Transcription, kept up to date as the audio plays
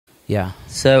Yeah.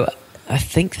 So I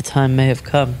think the time may have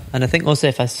come. And I think also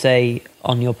if I say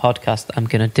on your podcast I'm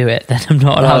going to do it, then I'm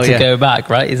not allowed to go back,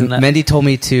 right? Isn't that? Mendy told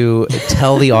me to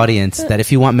tell the audience that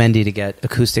if you want Mendy to get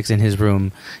acoustics in his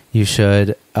room, you should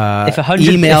if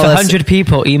 100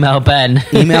 people email Ben.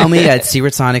 Email me at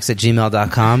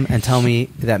secretsonics@gmail.com and tell me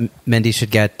that Mendy should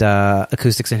get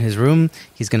acoustics in his room.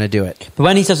 He's going to do it. But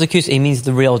when he says acoustic, he means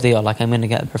the real deal. Like I'm going to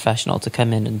get a professional to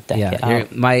come in and deck it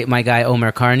out. My guy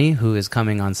Omer Carney, who is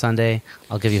coming on Sunday,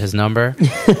 I'll give you his number.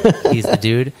 He's the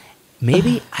dude.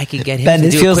 Maybe I could get him to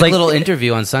do a quick little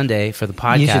interview on Sunday for the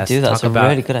podcast. You should do that. That's a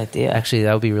really good idea. Actually,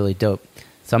 that would be really dope.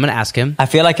 So I'm going to ask him. I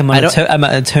feel like I'm at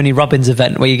a Tony Robbins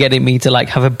event where you're getting me to like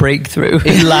have a breakthrough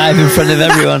live in front of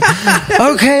everyone.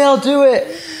 Okay, I'll do it.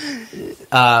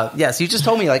 So you just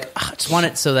told me I just want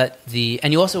it so that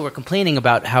and you also were complaining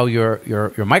about how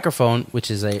your microphone, which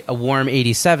is a warm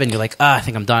 87, you're like, I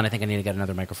think I'm done. I think I need to get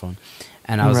another microphone.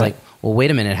 And I was like, well,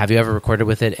 wait a minute. Have you ever recorded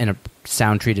with it in a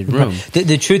sound-treated room?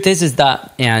 The truth is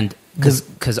that... And because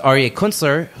Aryeh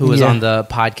Kunstler, who was on the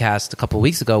podcast a couple of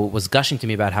weeks ago, was gushing to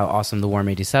me about how awesome the Warm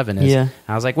 87 is. Yeah. And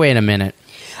I was like, wait a minute.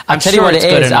 I'll tell you what it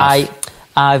is.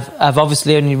 I've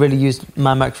obviously only really used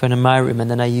my microphone in my room, and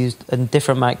then I used a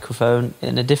different microphone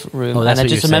in a different room. And I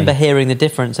just remember hearing the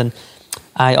difference, and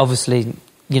I obviously,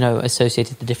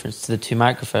 associated the difference to the two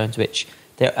microphones, which...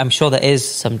 I'm sure there is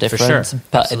some difference, sure.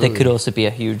 But Absolutely. there could also be a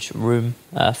huge room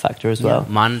factor as well.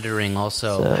 Monitoring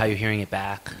also, how you're hearing it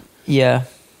back. Yeah.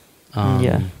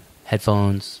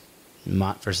 Headphones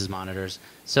versus monitors.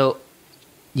 So,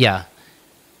 yeah.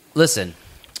 Listen,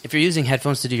 if you're using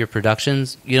headphones to do your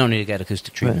productions, you don't need to get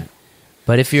acoustic treatment. Right.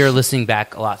 But if you're listening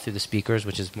back a lot through the speakers,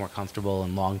 which is more comfortable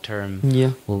and long-term,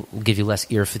 will give you less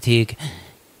ear fatigue.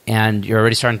 And you're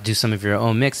already starting to do some of your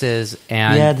own mixes.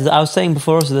 And I was saying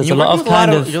before, so there's a lot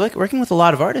of you're working with a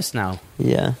lot of artists now.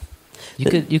 Yeah.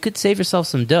 You could save yourself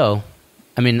some dough.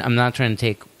 I mean, I'm not trying to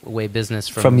take away business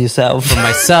from yourself. From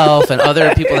myself and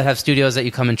other people that have studios that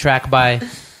you come and track by.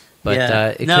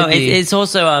 But it's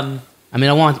also... I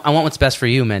mean, I want what's best for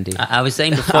you, Mendy. I was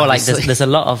saying before, like, there's a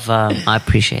lot of... I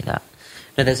appreciate that.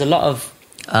 No, there's a lot of...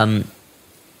 I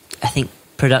think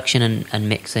production and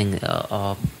mixing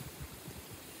are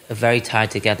very tied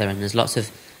together, and there's lots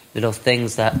of little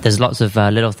things that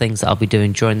I'll be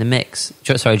doing during the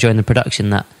during the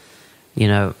production that,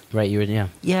 right,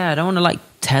 I don't want to like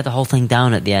tear the whole thing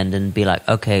down at the end and be like,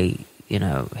 okay,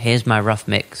 here's my rough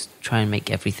mix, try and make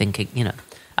everything,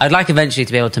 I'd like eventually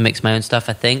to be able to mix my own stuff,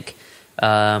 I think,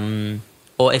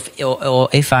 or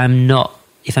if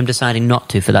I'm deciding not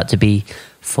to, for that to be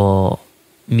for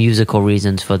musical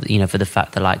reasons, for the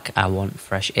fact that like I want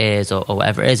fresh ears or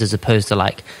whatever it is, as opposed to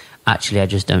like actually I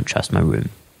just don't trust my room,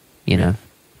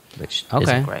 which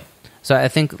isn't great. So I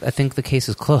think the case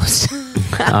is closed.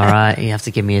 All right, you have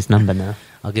to give me his number now.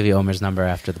 I'll give you Omer's number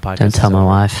after the podcast. Don't tell my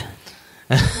wife.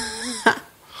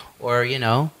 Or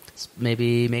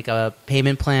maybe make a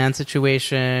payment plan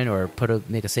situation, or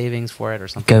make a savings for it or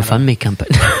something. GoFundMe company.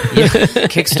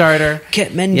 Kickstarter.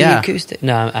 Get Mendy acoustic.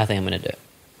 No, I think I'm going to do it.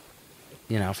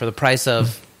 For the price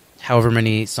of however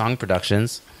many song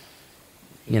productions,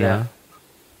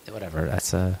 whatever.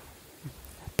 That's a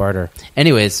barter.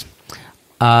 Anyways,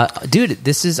 dude,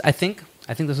 I think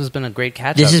this has been a great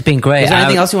catch-up. This has been great. Is there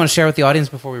anything else you want to share with the audience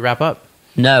before we wrap up?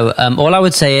 No. All I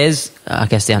would say is, I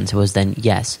guess the answer was then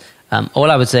yes. All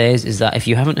I would say is that if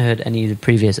you haven't heard any of the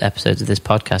previous episodes of this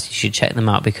podcast, you should check them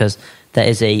out, because there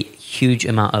is a huge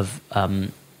amount of, I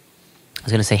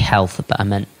was going to say health, but I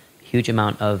meant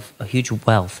a huge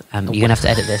wealth. You're going to have to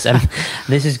edit this. I'm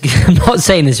not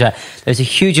saying this right. There's a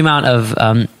huge amount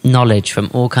of knowledge from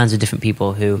all kinds of different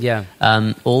people who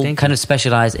all kind of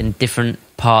specialize in different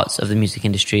parts of the music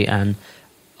industry. And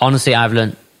honestly, I've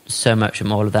learned so much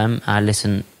from all of them. I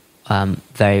listen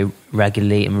very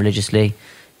regularly and religiously.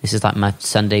 This is like my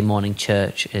Sunday morning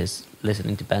church, is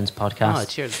listening to Ben's podcast. Oh,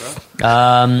 cheers,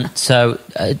 bro. So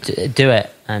do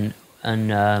it. And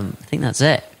I think that's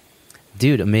it.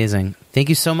 Dude, amazing. Thank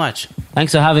you so much.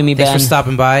 Thanks for having me, Ben. Thanks for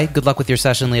stopping by. Good luck with your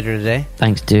session later today.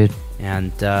 Thanks, dude.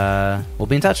 And we'll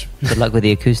be in touch. Good luck with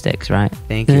the acoustics, right?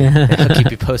 Thank you. I'll keep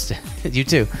you posted. You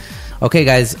too. Okay,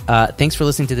 guys. Thanks for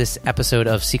listening to this episode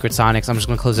of Secret Sonics. I'm just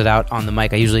going to close it out on the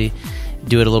mic. I usually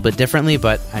do it a little bit differently,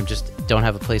 but I just don't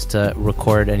have a place to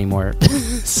record anymore.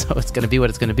 So it's going to be what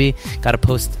it's going to be. Got to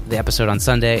post the episode on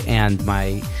Sunday, and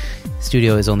my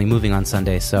studio is only moving on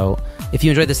Sunday. So if you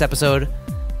enjoyed this episode,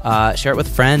 share it with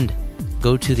a friend.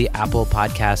 Go to the Apple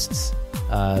Podcasts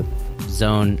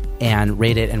zone and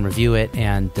rate it and review it,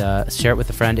 and share it with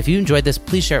a friend. If you enjoyed this,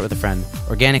 please share it with a friend.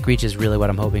 Organic reach is really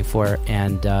what I'm hoping for,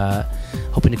 and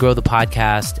hoping to grow the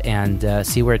podcast and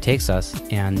see where it takes us.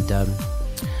 And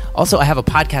Also, I have a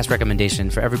podcast recommendation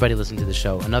for everybody listening to the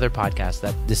show. Another podcast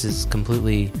that this is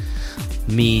completely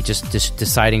me just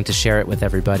deciding to share it with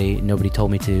everybody. Nobody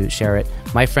told me to share it.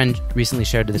 My friend recently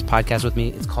shared this podcast with me.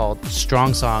 It's called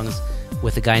Strong Songs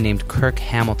with a guy named Kirk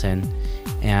Hamilton,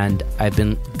 and I've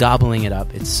been gobbling it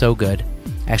up. It's so good.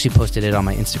 I actually posted it on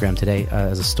my Instagram today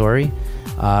as a story.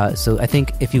 So I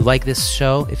think if you like this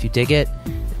show, if you dig it,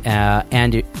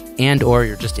 and or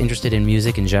you're just interested in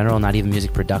music in general, not even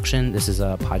music production, this is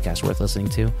a podcast worth listening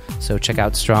to. So check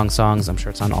out Strong Songs. I'm sure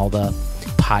it's on all the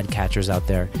podcatchers out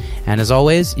there. And as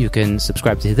always, you can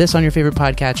subscribe to this on your favorite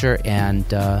podcatcher and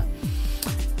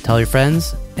tell your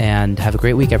friends. And have a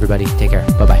great week, everybody. Take care.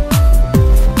 Bye-bye.